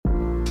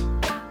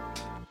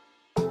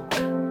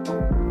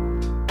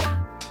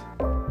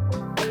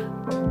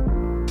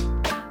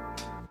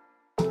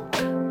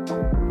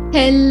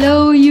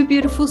Hello, you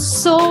beautiful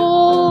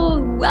soul.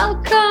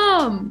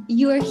 Welcome.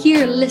 You are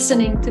here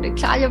listening to the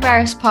Claudia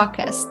Varas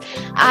podcast.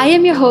 I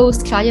am your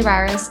host, Claudia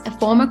Varas, a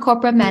former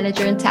corporate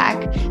manager in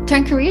tech,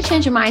 turned career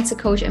changer mindset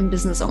coach and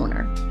business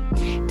owner.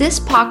 This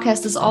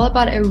podcast is all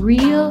about a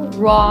real,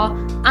 raw,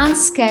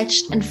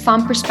 unsketched, and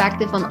fun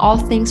perspective on all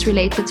things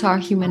related to our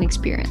human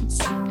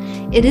experience.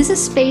 It is a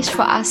space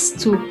for us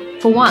to,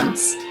 for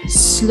once,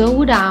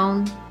 slow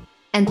down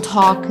and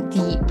talk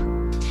deep.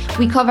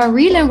 We cover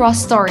real and raw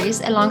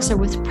stories alongside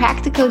with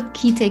practical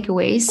key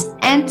takeaways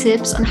and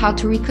tips on how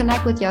to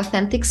reconnect with your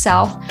authentic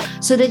self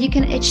so that you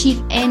can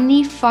achieve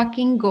any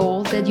fucking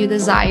goal that you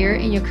desire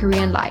in your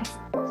career and life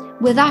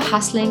without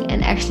hustling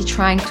and actually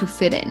trying to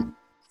fit in.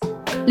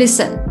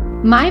 Listen,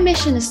 my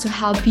mission is to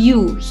help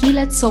you heal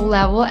at soul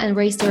level and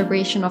raise the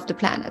vibration of the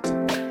planet.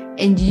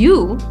 And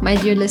you, my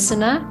dear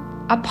listener,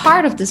 are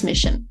part of this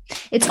mission.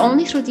 It's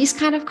only through these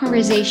kind of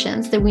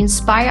conversations that we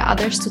inspire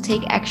others to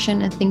take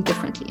action and think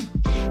differently.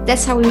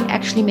 That's how we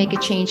actually make a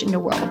change in the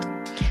world.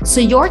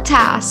 So your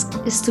task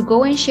is to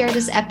go and share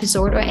this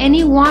episode or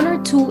any one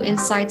or two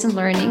insights and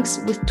learnings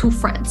with two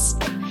friends.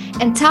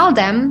 And tell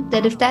them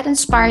that if that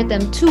inspired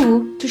them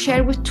too, to share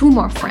it with two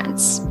more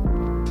friends.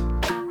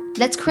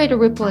 Let's create a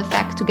ripple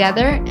effect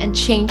together and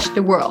change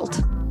the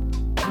world.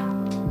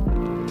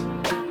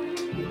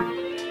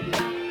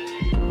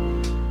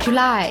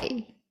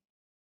 July,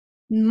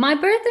 my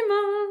birthday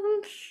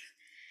month.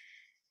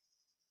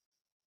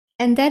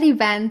 And that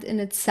event in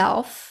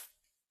itself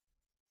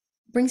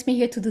brings me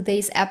here to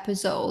today's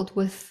episode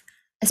with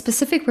a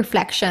specific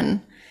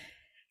reflection,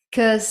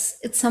 because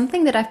it's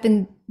something that I've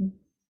been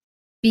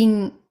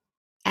being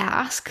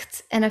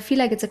asked, and I feel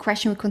like it's a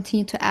question we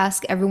continue to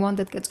ask everyone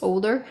that gets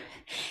older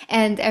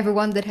and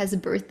everyone that has a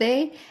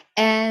birthday.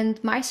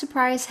 And my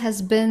surprise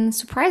has been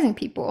surprising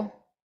people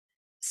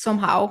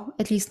somehow,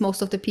 at least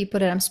most of the people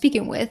that I'm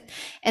speaking with.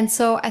 And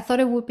so I thought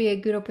it would be a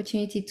good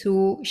opportunity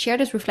to share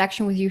this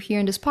reflection with you here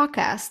in this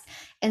podcast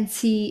and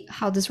see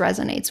how this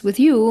resonates with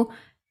you.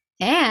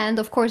 And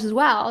of course, as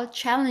well,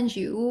 challenge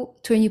you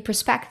to a new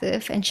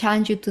perspective and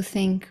challenge you to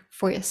think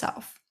for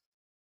yourself.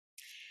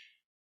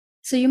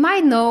 So you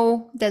might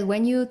know that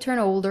when you turn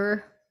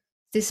older,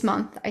 this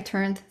month I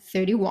turned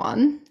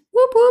 31,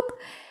 whoop whoop,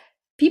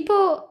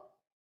 people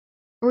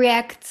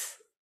react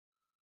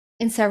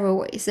in several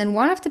ways. And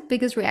one of the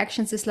biggest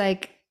reactions is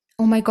like,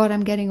 oh my God,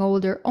 I'm getting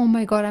older. Oh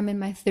my God, I'm in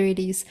my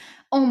 30s.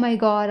 Oh my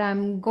God,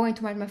 I'm going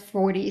to my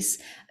 40s.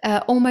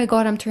 Oh my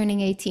God, I'm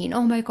turning 18.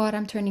 Oh my God,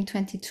 I'm turning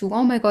 22.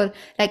 Oh my God.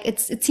 Like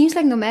it seems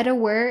like no matter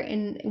where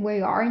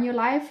you are in your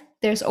life,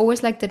 there's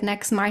always like the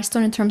next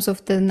milestone in terms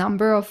of the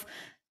number of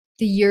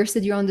the years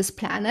that you're on this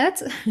planet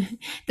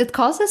that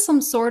causes some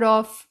sort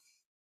of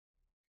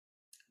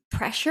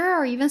pressure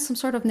or even some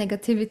sort of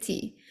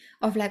negativity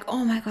of like,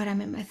 oh my God, I'm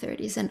in my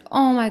 30s and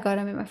oh my God,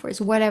 I'm in my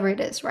 40s, whatever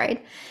it is,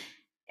 right?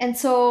 And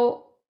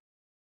so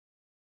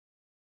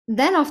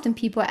then often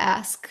people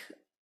ask,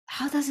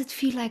 how does it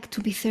feel like to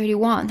be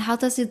 31? How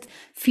does it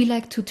feel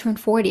like to turn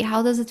 40?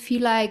 How does it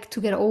feel like to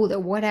get older?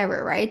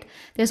 Whatever, right?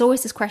 There's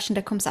always this question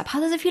that comes up.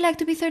 How does it feel like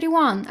to be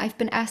 31? I've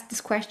been asked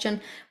this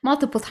question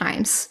multiple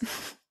times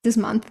this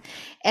month.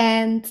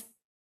 And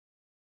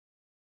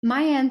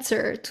my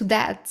answer to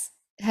that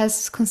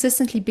has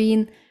consistently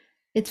been,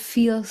 it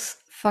feels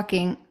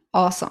fucking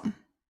awesome.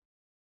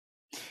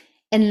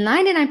 And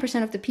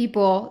 99% of the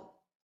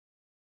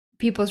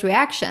people's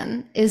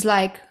reaction is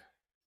like,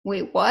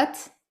 wait,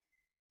 what?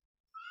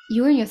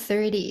 You're in your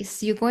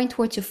 30s, you're going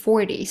towards your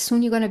 40s,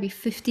 soon you're going to be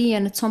 50,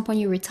 and at some point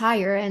you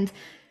retire, and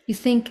you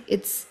think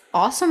it's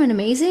awesome and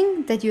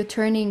amazing that you're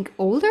turning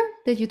older,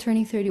 that you're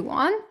turning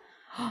 31?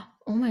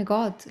 Oh my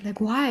God,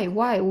 like why?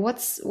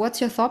 What's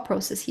your thought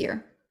process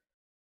here?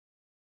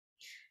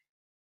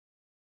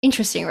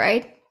 Interesting,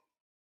 right?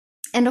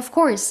 And of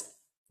course,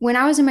 when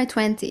I was in my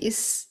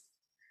 20s,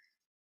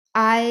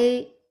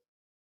 I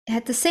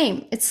had the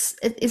same. Is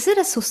it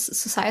a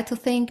societal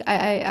thing?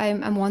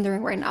 I'm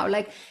wondering right now.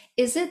 Like,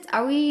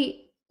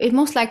 it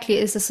most likely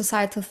is a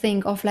societal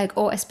thing of like,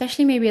 oh,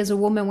 especially maybe as a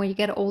woman, when you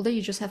get older, you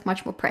just have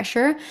much more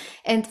pressure.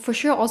 And for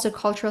sure, also a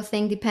cultural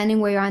thing, depending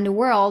where you are in the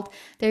world,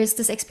 there's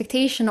this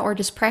expectation or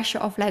this pressure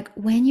of like,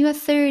 when you are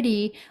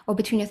 30 or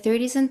between your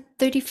 30s and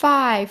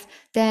 35,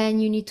 then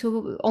you need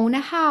to own a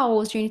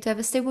house, you need to have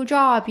a stable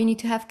job, you need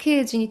to have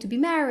kids, you need to be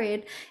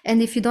married.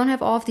 And if you don't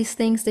have all of these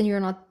things, then you're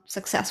not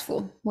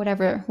successful,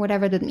 whatever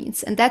that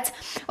means. And that's,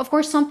 of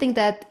course, something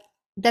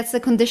that's the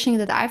conditioning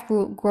that I've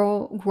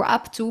grew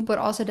up to, but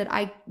also that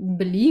I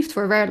believed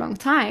for a very long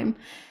time,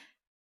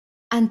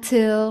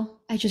 until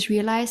I just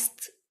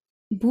realized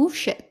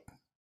bullshit.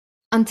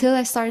 Until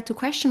I started to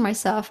question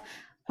myself,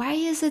 why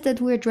is it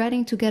that we're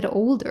dreading to get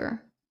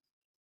older?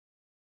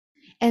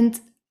 And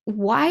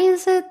why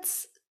is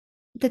it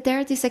that there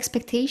are these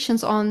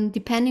expectations on,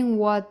 depending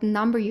what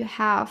number you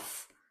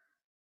have,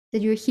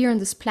 that you're here on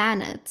this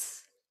planet,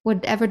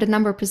 whatever the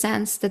number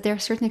presents, that there are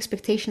certain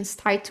expectations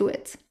tied to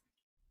it?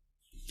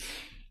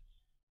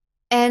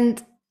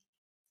 And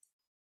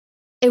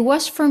it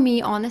was for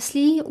me,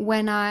 honestly,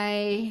 when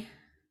I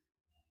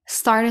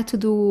started to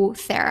do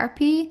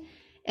therapy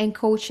and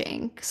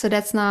coaching. So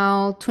that's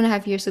now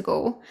 2.5 years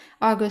ago,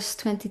 August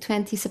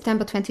 2020,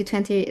 September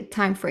 2020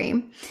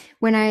 timeframe,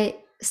 when I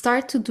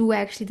started to do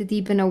actually the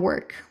deep inner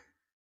work,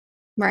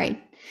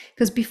 right?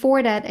 Because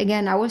before that,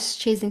 again, I was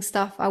chasing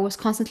stuff. I was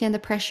constantly under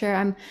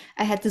pressure.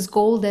 I had this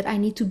goal that I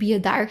need to be a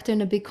director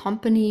in a big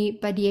company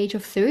by the age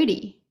of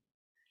 30.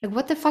 Like,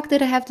 what the fuck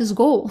did I have this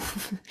goal?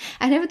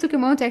 I never took a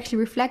moment to actually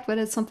reflect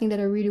whether it's something that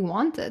I really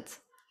wanted.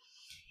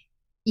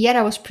 Yet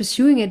I was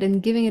pursuing it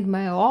and giving it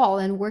my all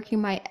and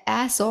working my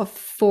ass off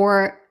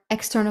for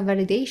external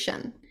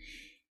validation,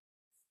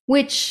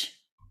 which,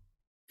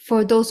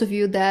 for those of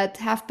you that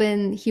have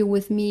been here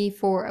with me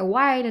for a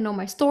while and know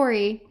my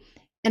story,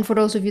 and for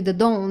those of you that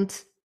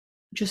don't,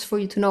 just for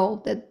you to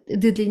know that it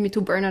did lead me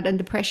to burnout and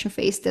depression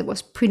phase that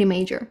was pretty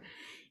major.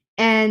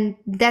 And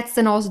that's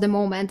then also the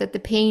moment that the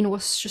pain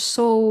was just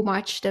so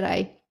much that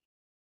I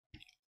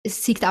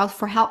seeked out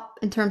for help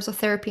in terms of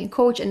therapy and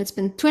coach. And it's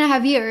been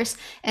 2.5 years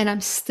and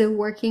I'm still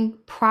working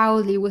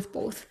proudly with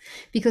both,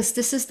 because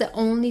this is the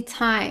only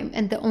time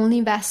and the only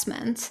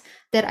investment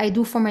that I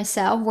do for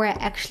myself where I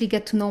actually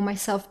get to know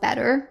myself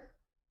better,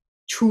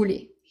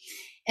 truly.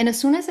 And as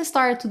soon as I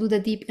started to do the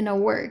deep inner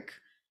work,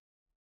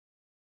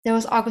 that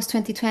was August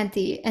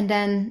 2020. And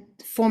then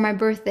for my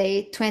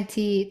birthday,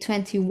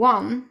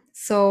 2021,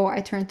 so I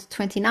turned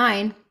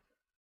 29,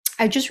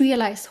 I just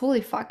realized,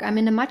 holy fuck, I'm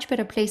in a much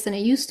better place than I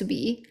used to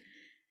be.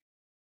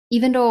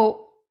 Even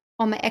though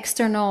on my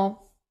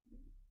external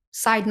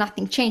side,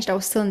 nothing changed. I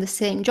was still in the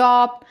same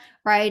job,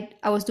 right?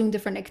 I was doing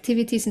different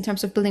activities in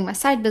terms of building my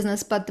side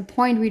business. But the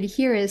point really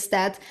here is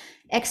that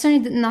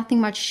externally, nothing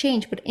much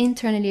changed, but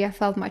internally, I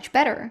felt much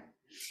better.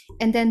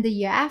 And then the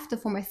year after,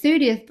 for my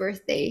 30th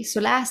birthday,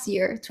 so last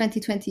year,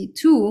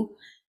 2022,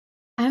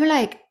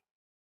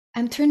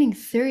 I'm turning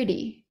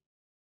 30.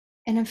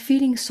 And I'm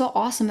feeling so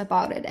awesome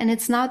about it. And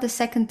it's now the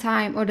second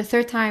time or the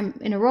third time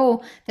in a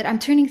row that I'm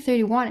turning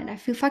 31 and I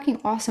feel fucking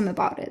awesome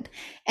about it.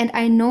 And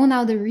I know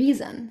now the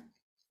reason,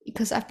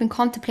 because I've been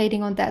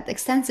contemplating on that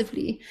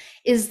extensively,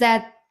 is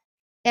that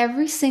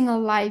every single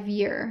live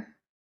year,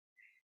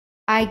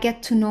 I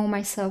get to know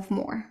myself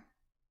more.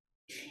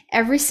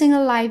 Every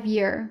single live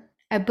year,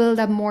 I build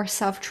up more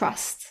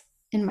self-trust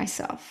in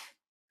myself.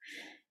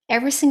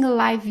 Every single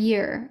live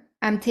year,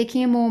 I'm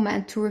taking a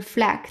moment to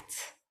reflect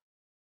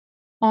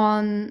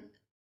on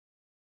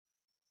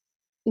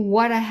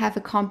what I have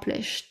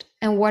accomplished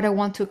and what I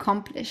want to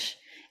accomplish.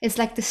 It's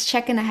like this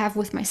check-in I have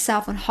with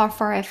myself on how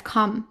far I've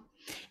come.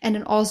 And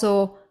then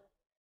also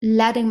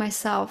letting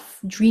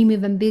myself dream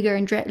even bigger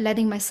and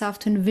letting myself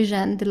to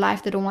envision the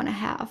life that I want to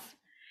have.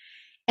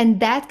 And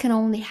that can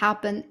only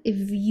happen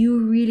if you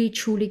really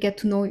truly get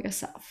to know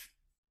yourself.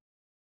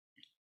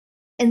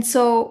 And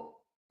so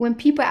when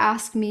people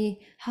ask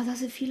me, how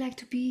does it feel like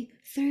to be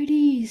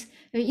 30s,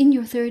 or in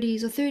your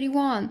 30s or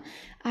 31?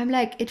 I'm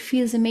like, it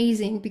feels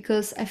amazing,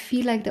 because I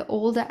feel like the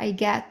older I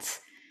get,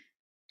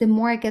 the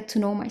more I get to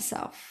know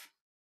myself.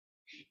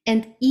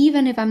 And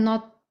even if I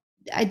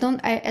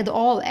at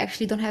all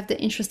actually don't have the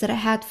interest that I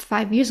had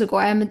 5 years ago.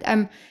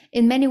 I'm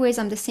in many ways,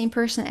 I'm the same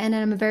person and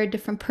I'm a very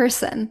different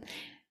person.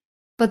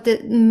 But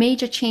the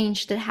major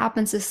change that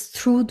happens is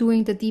through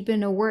doing the deep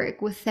inner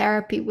work with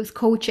therapy, with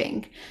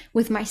coaching,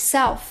 with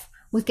myself,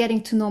 with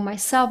getting to know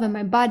myself and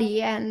my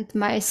body and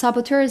my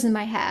saboteurs in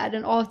my head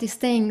and all of these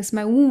things,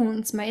 my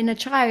wounds, my inner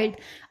child,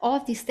 all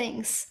of these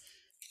things.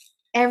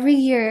 Every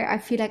year, I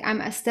feel like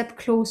I'm a step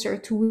closer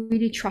to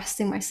really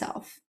trusting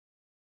myself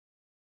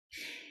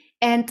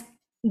and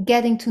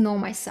getting to know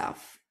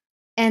myself.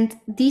 And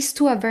these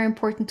two are very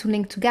important to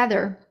link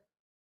together,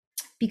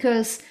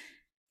 because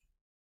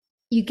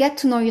you get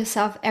to know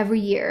yourself every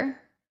year.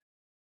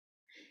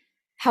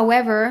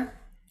 However,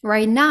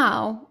 right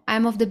now,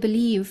 I'm of the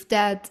belief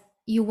that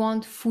you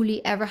won't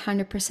fully ever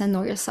 100%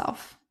 know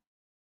yourself,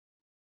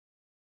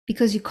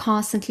 because you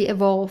constantly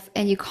evolve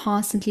and you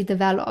constantly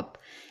develop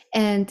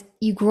and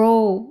you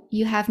grow,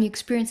 you have new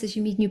experiences,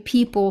 you meet new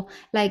people,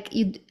 like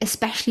you,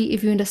 especially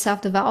if you're in the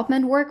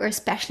self-development work, or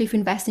especially if you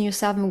invest in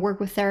yourself and work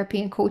with therapy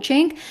and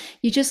coaching,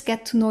 you just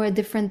get to know a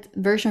different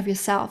version of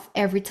yourself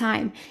every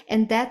time.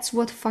 And that's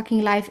what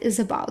fucking life is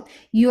about.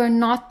 You are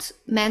not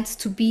meant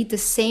to be the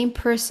same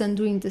person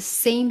doing the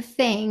same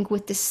thing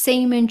with the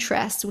same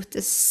interests, with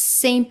the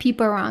same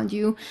people around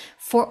you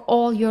for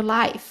all your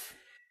life.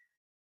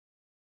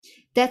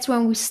 That's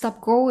when we stop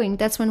growing.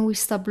 That's when we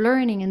stop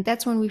learning. And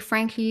that's when we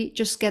frankly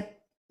just get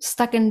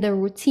stuck in the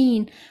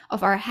routine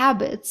of our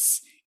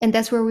habits. And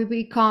that's where we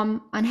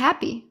become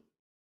unhappy.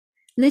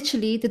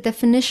 Literally, the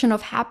definition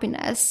of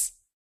happiness,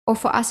 or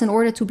for us in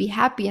order to be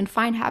happy and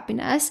find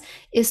happiness,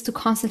 is to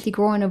constantly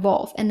grow and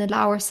evolve and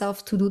allow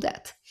ourselves to do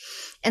that.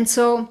 And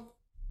so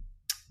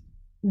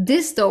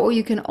this, though,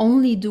 you can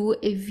only do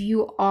if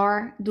you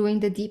are doing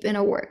the deep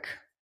inner work.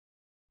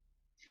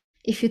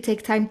 If you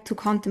take time to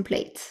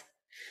contemplate,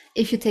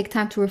 if you take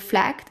time to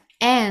reflect,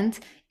 and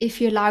if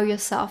you allow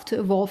yourself to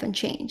evolve and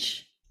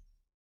change.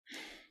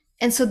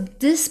 And so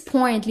this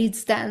point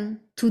leads then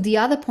to the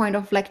other point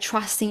of like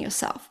trusting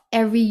yourself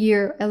every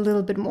year a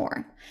little bit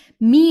more.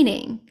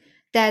 Meaning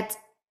that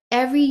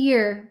every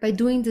year by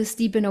doing this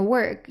deep inner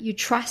work, you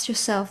trust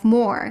yourself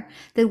more,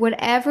 that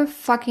whatever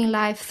fucking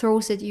life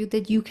throws at you,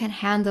 that you can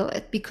handle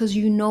it because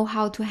you know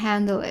how to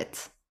handle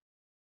it.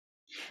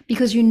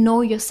 Because you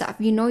know yourself,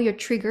 you know your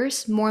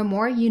triggers more and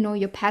more, you know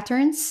your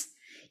patterns,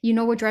 you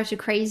know what drives you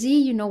crazy,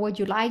 you know what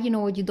you like, you know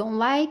what you don't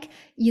like,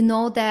 you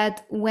know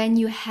that when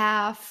you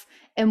have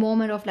a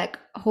moment of like,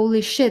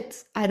 holy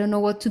shit, I don't know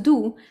what to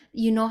do,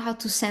 you know how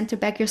to center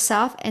back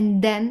yourself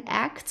and then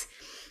act.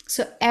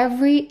 So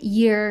every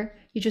year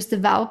you just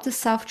develop the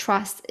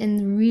self-trust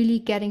in really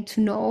getting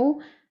to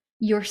know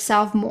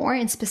yourself more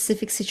in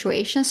specific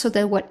situations, so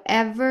that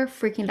whatever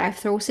freaking life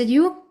throws at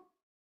you,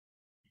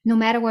 no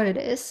matter what it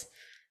is,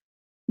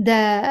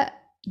 the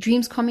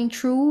dreams coming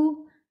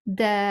true,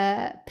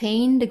 the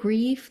pain, the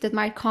grief that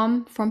might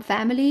come from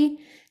family,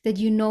 that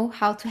you know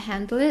how to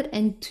handle it,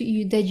 and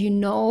that you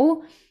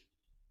know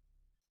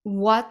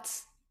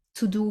what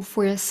to do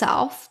for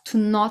yourself to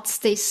not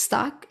stay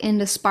stuck in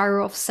the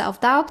spiral of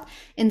self-doubt,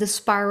 in the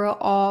spiral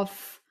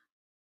of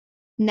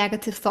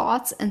negative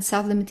thoughts and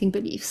self-limiting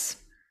beliefs.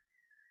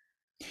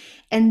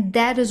 And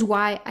that is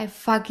why I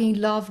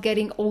fucking love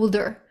getting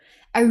older.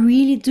 I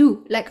really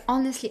do. Like,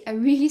 honestly, I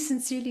really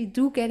sincerely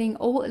do getting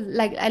old.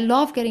 Like, I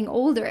love getting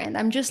older. And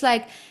I'm just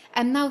like,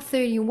 I'm now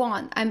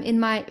 31. I'm in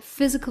my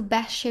physical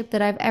best shape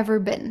that I've ever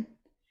been.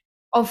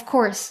 Of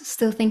course,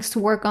 still things to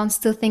work on,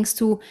 still things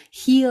to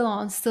heal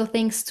on, still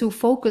things to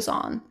focus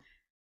on.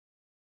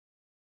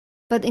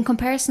 But in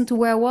comparison to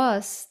where I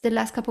was the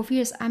last couple of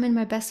years, I'm in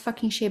my best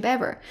fucking shape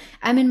ever.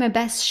 I'm in my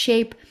best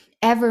shape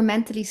ever,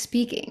 mentally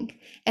speaking.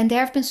 And there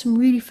have been some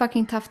really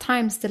fucking tough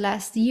times the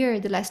last year,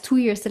 the last 2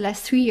 years, the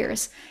last 3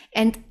 years.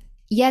 And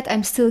yet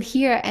I'm still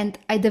here, and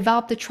I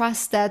developed the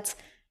trust that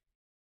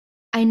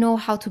I know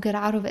how to get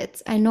out of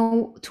it. I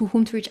know to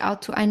whom to reach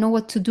out to. I know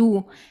what to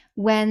do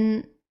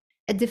when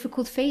a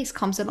difficult phase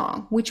comes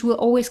along, which will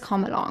always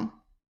come along.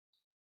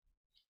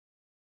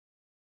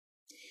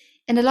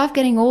 And I love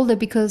getting older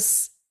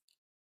because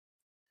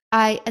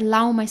I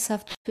allow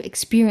myself to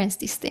experience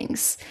these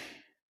things.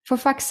 For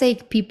fuck's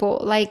sake,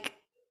 people, like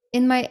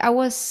I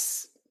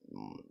was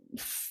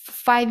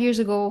 5 years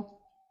ago,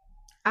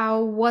 I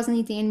wasn't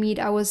eating any meat.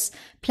 I was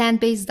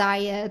plant-based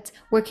diet,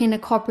 working a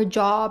corporate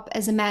job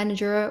as a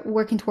manager,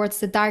 working towards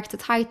the director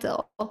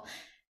title.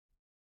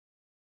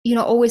 You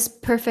know, always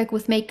perfect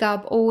with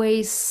makeup,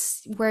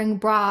 always wearing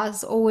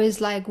bras, always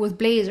like with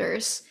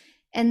blazers.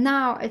 And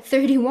now at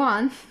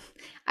 31,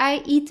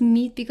 I eat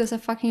meat because I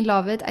fucking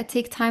love it. I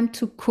take time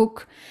to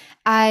cook.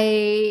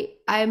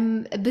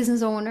 I'm a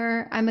business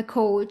owner. I'm a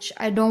coach.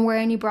 I don't wear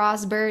any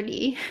bras,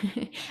 barely.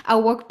 I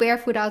walk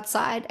barefoot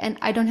outside, and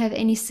I don't have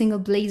any single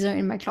blazer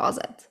in my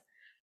closet.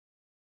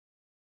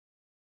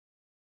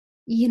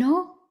 You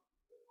know?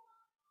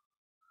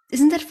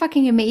 Isn't that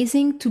fucking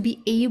amazing to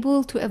be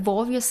able to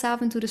evolve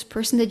yourself into this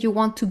person that you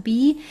want to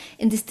be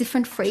in these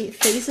different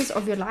phases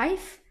of your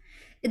life?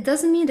 It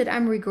doesn't mean that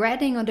I'm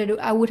regretting or that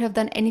I would have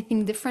done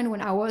anything different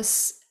when I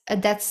was,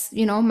 that's,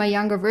 you know, my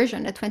younger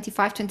version at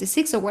 25,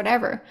 26 or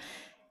whatever.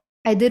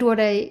 I did what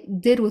I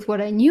did with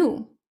what I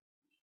knew.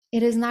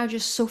 It is now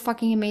just so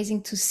fucking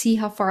amazing to see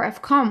how far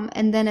I've come.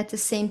 And then at the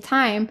same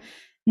time,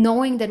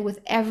 knowing that with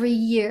every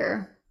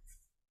year,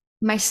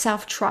 my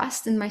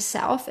self-trust in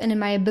myself and in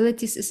my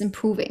abilities is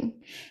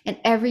improving. And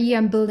every year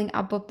I'm building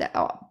up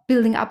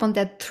on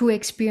that through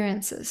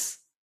experiences,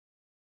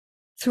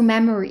 through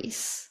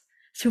memories,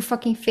 through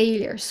fucking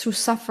failures, through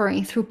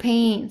suffering, through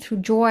pain, through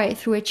joy,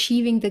 through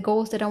achieving the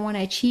goals that I want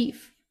to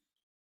achieve.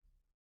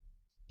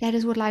 That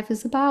is what life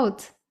is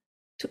about.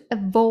 To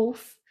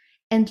evolve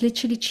and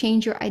literally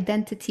change your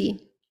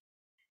identity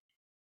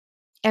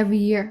every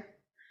year.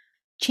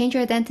 Change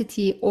your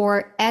identity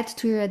or add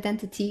to your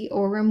identity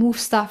or remove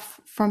stuff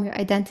from your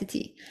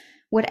identity.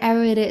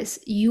 Whatever it is,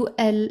 you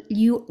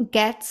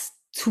get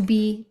to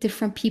be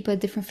different people,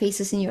 different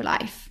faces in your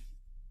life.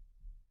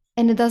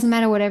 And it doesn't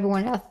matter what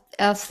everyone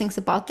else thinks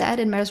about that.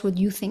 It matters what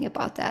you think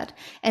about that.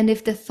 And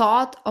if the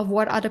thought of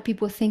what other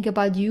people think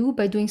about you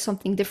by doing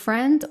something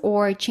different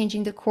or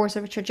changing the course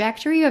of a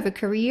trajectory of a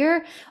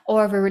career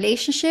or of a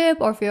relationship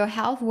or for your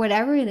health,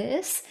 whatever it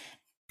is,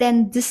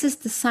 then this is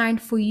the sign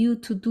for you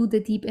to do the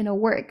deep inner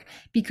work,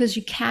 because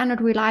you cannot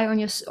rely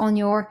on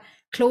your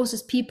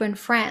closest people and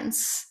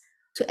friends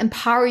to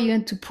empower you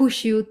and to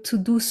push you to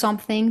do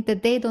something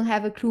that they don't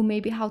have a clue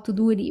maybe how to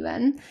do it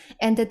even,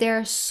 and that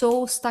they're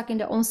so stuck in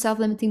their own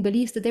self-limiting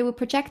beliefs that they will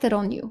project it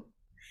on you.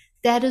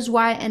 That is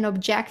why an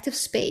objective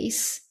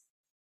space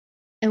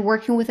and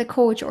working with a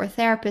coach or a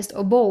therapist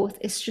or both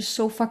is just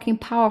so fucking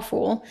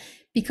powerful.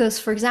 Because,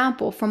 for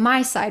example, from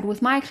my side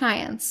with my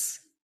clients,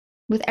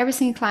 with every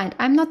single client,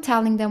 I'm not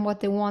telling them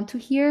what they want to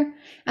hear.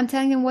 I'm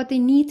telling them what they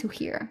need to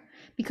hear,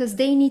 because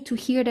they need to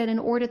hear that in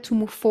order to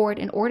move forward,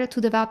 in order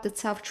to develop that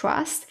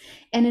self-trust,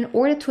 and in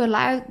order to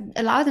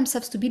allow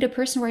themselves to be the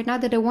person right now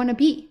that they want to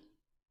be.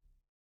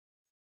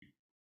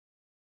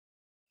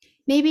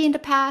 Maybe in the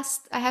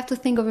past, I have to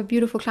think of a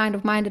beautiful client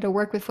of mine that I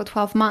worked with for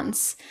 12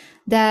 months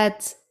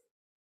that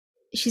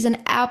she's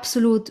an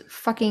absolute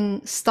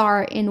fucking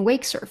star in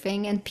wake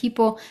surfing, and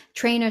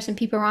trainers and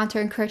people around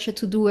her encourage her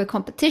to do a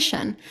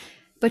competition.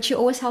 But she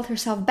always held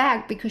herself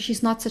back because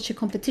she's not such a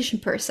competition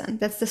person.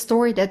 That's the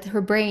story that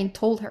her brain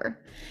told her.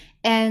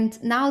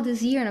 And now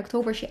this year in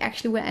October, she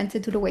actually went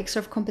into the wake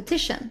surf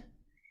competition.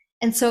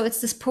 And so it's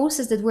this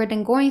process that we're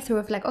then going through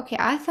of like, okay,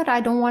 I thought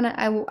I don't want to,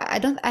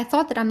 I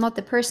thought that I'm not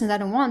the person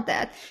that I don't want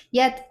that.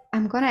 Yet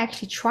I'm going to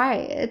actually try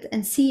it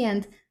and see.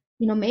 And,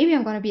 maybe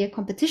I'm going to be a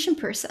competition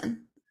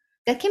person.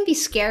 That can be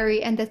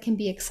scary and that can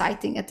be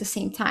exciting at the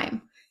same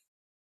time.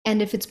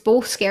 And if it's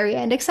both scary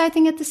and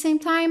exciting at the same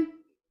time,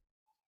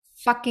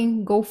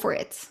 fucking go for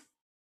it.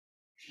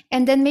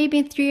 And then maybe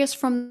in 3 years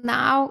from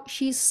now,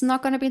 she's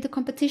not going to be into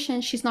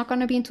competition. She's not going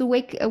to be into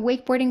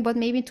wakeboarding, but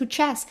maybe into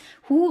chess.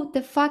 Who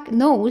the fuck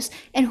knows?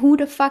 And who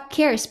the fuck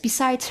cares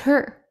besides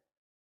her?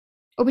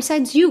 Or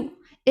besides you?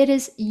 It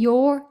is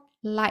your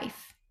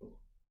life.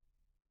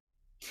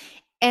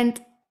 And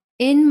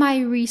in my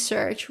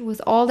research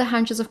with all the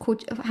hundreds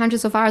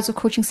of hours of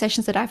coaching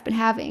sessions that I've been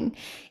having,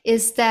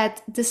 is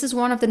that this is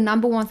one of the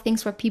number one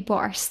things where people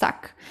are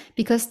stuck,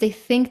 because they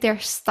think they're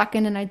stuck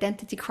in an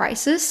identity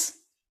crisis.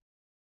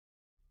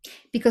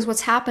 Because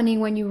what's happening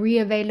when you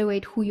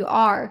reevaluate who you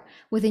are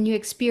with a new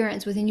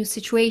experience, with a new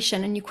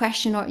situation, and you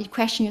question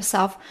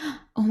yourself,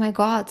 oh my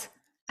God,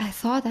 I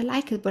thought I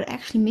like it, but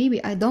actually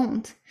maybe I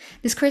don't.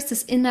 This creates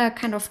this inner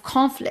kind of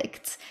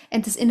conflict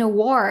and this inner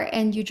war,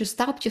 and you just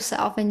doubt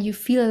yourself and you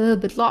feel a little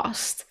bit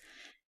lost.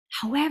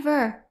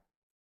 However,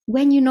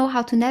 when you know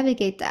how to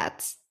navigate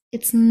that,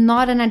 it's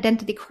not an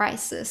identity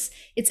crisis.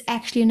 It's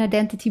actually an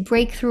identity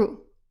breakthrough.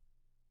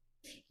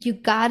 You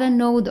gotta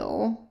know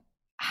though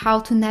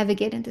how to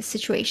navigate in this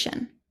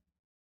situation.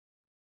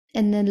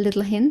 And then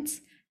little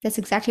hints, that's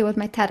exactly what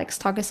my TEDx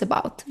talk is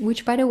about,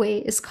 which by the way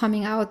is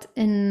coming out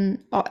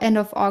in end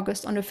of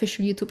August on the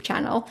official YouTube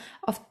channel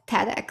of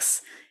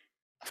TEDx.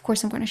 Of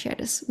course, I'm going to share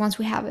this once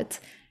we have it.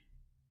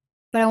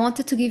 But I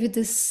wanted to give you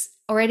this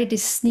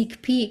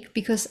sneak peek,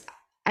 because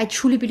I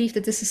truly believe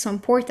that this is so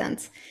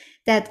important,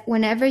 that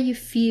whenever you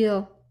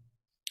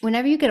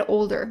get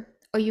older,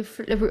 or you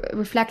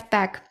reflect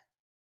back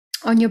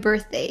on your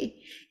birthday,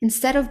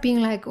 instead of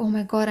being like, oh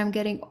my God, I'm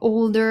getting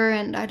older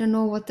and I don't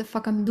know what the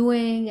fuck I'm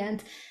doing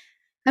and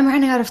I'm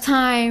running out of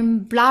time,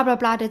 blah, blah,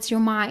 blah, that's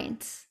your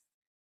mind.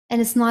 And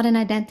it's not an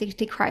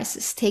identity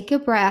crisis. Take a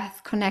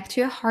breath, connect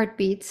to your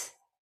heartbeat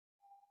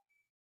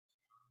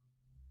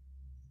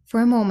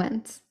for a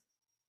moment,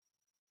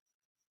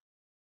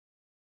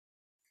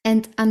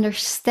 and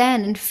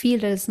understand and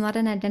feel that it's not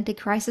an identity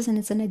crisis and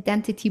it's an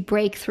identity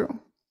breakthrough.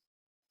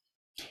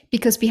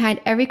 Because behind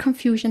every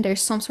confusion,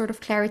 there's some sort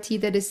of clarity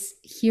that is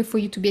here for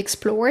you to be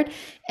explored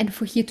and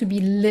for here to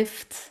be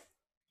lived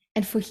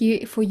and for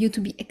you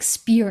to be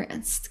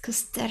experienced,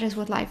 because that is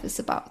what life is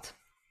about.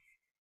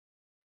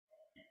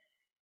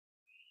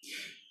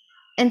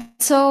 And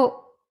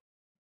so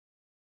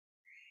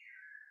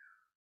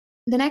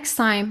the next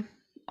time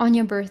on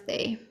your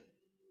birthday,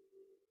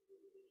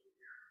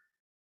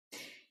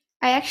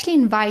 I actually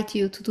invite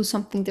you to do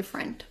something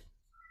different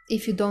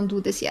if you don't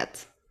do this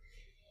yet.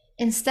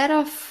 Instead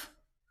of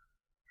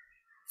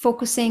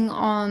focusing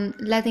on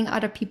letting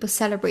other people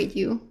celebrate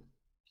you,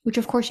 which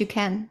of course you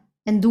can,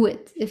 and do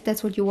it if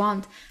that's what you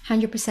want,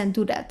 100%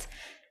 do that.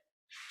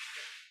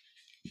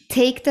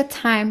 Take the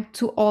time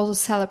to also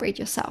celebrate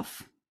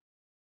yourself.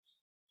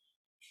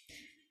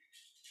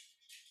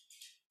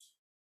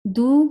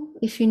 Do,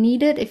 if you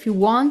need it, if you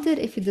want it,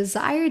 if you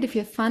desire it, if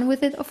you have fun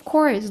with it, of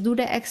course, do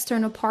the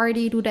external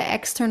party, do the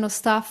external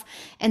stuff,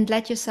 and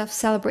let yourself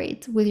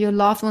celebrate with your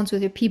loved ones,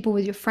 with your people,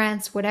 with your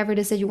friends, whatever it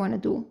is that you want to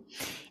do.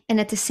 And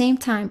at the same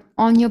time,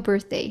 on your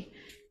birthday,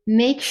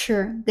 make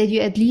sure that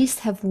you at least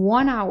have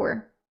 1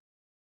 hour,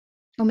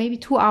 or maybe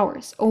 2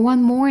 hours, or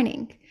one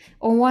morning,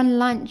 or one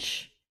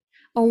lunch,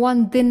 or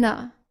one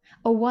dinner,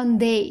 or one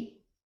day,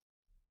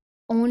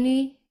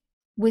 only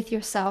with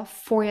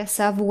yourself, for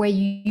yourself, where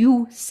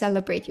you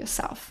celebrate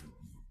yourself.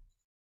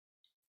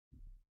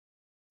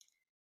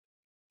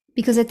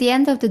 Because at the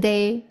end of the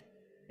day,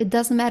 it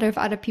doesn't matter if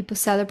other people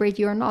celebrate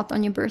you or not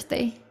on your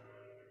birthday.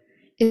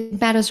 It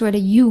matters whether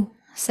you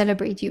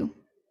celebrate you.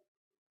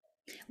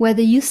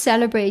 Whether you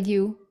celebrate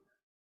you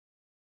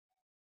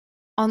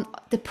on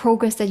the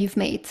progress that you've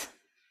made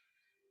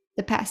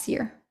the past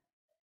year.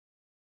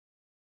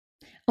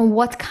 On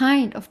what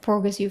kind of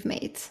progress you've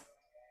made.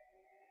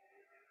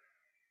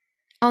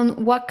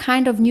 On what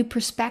kind of new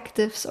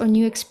perspectives or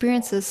new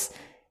experiences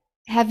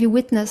have you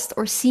witnessed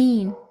or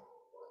seen.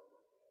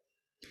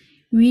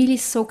 Really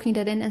soaking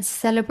that in and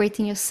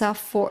celebrating yourself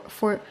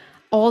for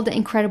all the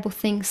incredible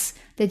things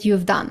that you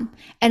have done.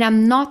 And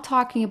I'm not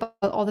talking about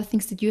all the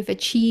things that you have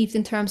achieved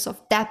in terms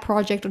of that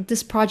project or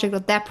this project or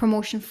that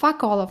promotion.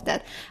 Fuck all of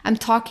that. I'm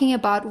talking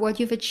about what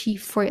you've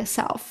achieved for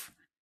yourself.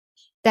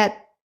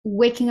 That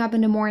waking up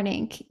in the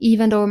morning,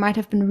 even though it might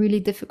have been really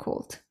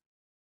difficult,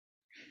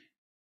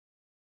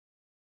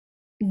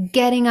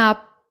 getting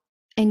up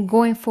and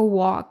going for a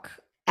walk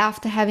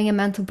after having a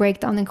mental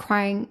breakdown and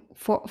crying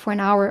for an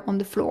hour on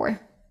the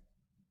floor.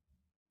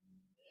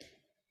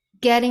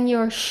 getting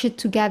your shit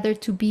together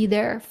to be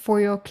there for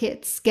your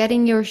kids,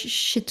 getting your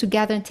shit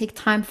together and take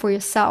time for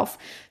yourself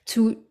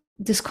to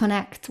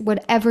disconnect,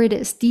 whatever it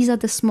is. These are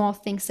the small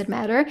things that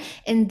matter.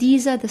 And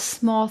these are the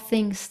small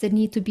things that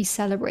need to be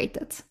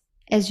celebrated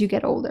as you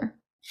get older.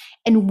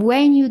 And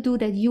when you do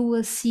that, you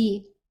will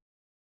see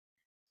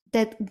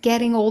that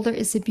getting older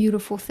is a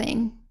beautiful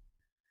thing.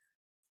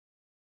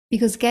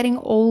 Because getting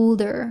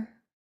older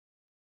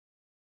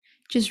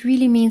just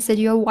really means that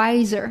you're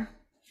wiser.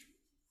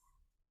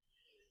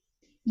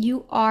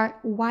 You are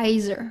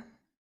wiser.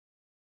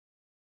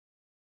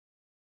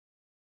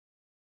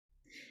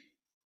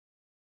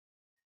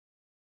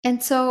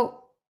 And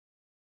so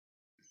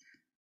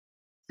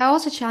I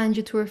also challenge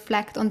you to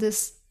reflect on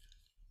this.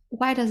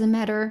 Why does it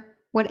matter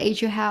what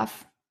age you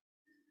have?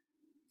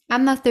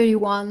 I'm not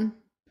 31.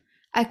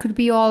 I could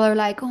be all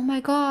like, oh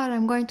my God,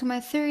 I'm going to my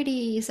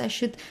 30s. I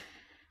should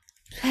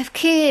have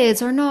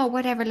kids or no,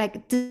 whatever.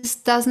 Like, this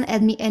doesn't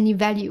add me any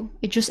value.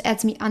 It just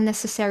adds me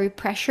unnecessary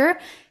pressure.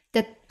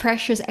 That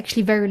pressure is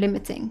actually very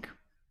limiting.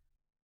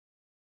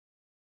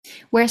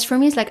 Whereas for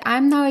me, it's like,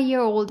 I'm now a year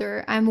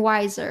older, I'm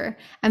wiser,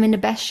 I'm in the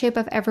best shape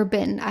I've ever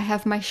been. I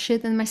have my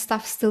shit and my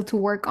stuff still to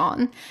work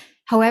on.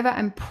 However,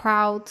 I'm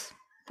proud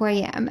where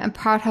I am. I'm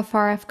proud how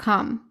far I've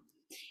come.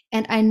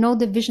 And I know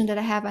the vision that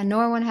I have. I know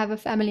I want to have a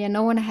family. I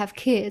know I want to have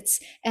kids.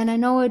 And I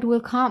know it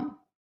will come.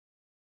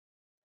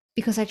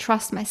 Because I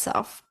trust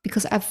myself.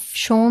 Because I've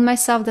shown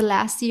myself the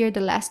last year, the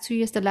last 2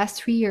 years, the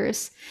last 3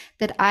 years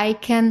that I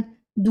can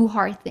do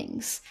hard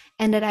things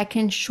and that I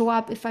can show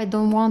up if I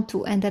don't want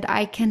to and that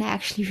I can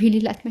actually really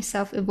let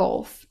myself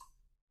evolve.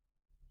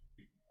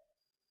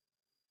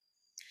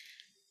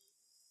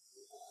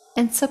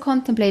 And so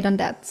contemplate on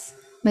that,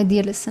 my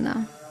dear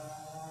listener.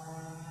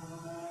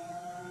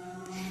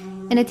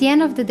 And at the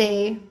end of the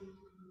day,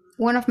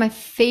 one of my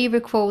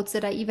favorite quotes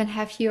that I even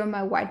have here on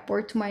my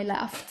whiteboard to my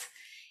left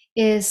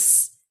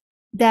is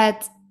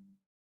that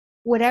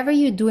whatever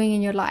you're doing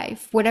in your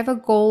life, whatever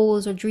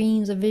goals or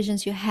dreams or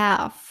visions you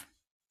have,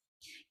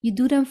 you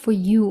do them for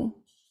you.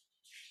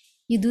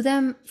 You do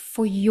them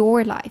for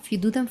your life. You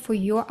do them for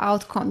your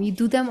outcome. You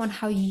do them on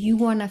how you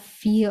want to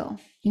feel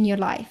in your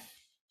life.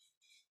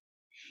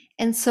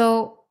 And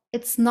so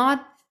it's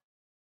not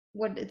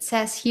what it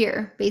says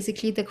here.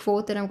 Basically, the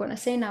quote that I'm going to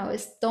say now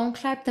is, don't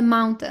climb the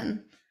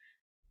mountain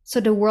so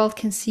the world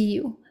can see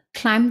you.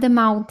 Climb the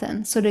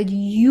mountain so that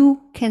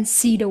you can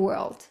see the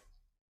world.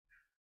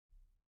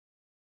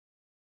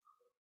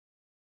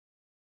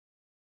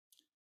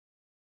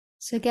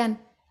 So again,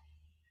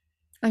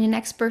 on your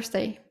next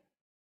birthday,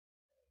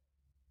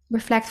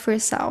 reflect for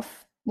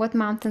yourself. What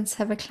mountains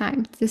have I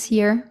climbed this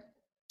year?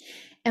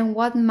 And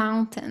what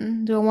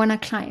mountain do I want to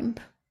climb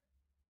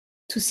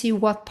to see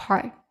what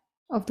part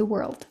of the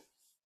world?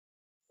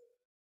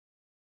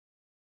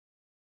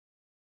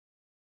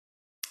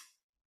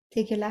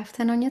 Take your left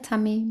hand on your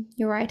tummy,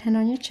 your right hand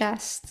on your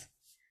chest.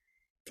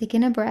 Take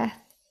in a breath.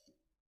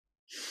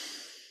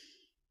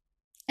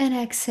 And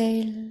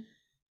exhale.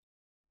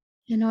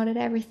 You know that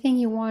everything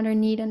you want or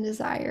need and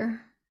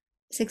desire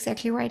is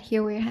exactly right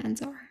here where your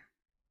hands are.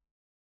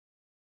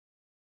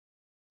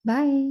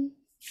 Bye.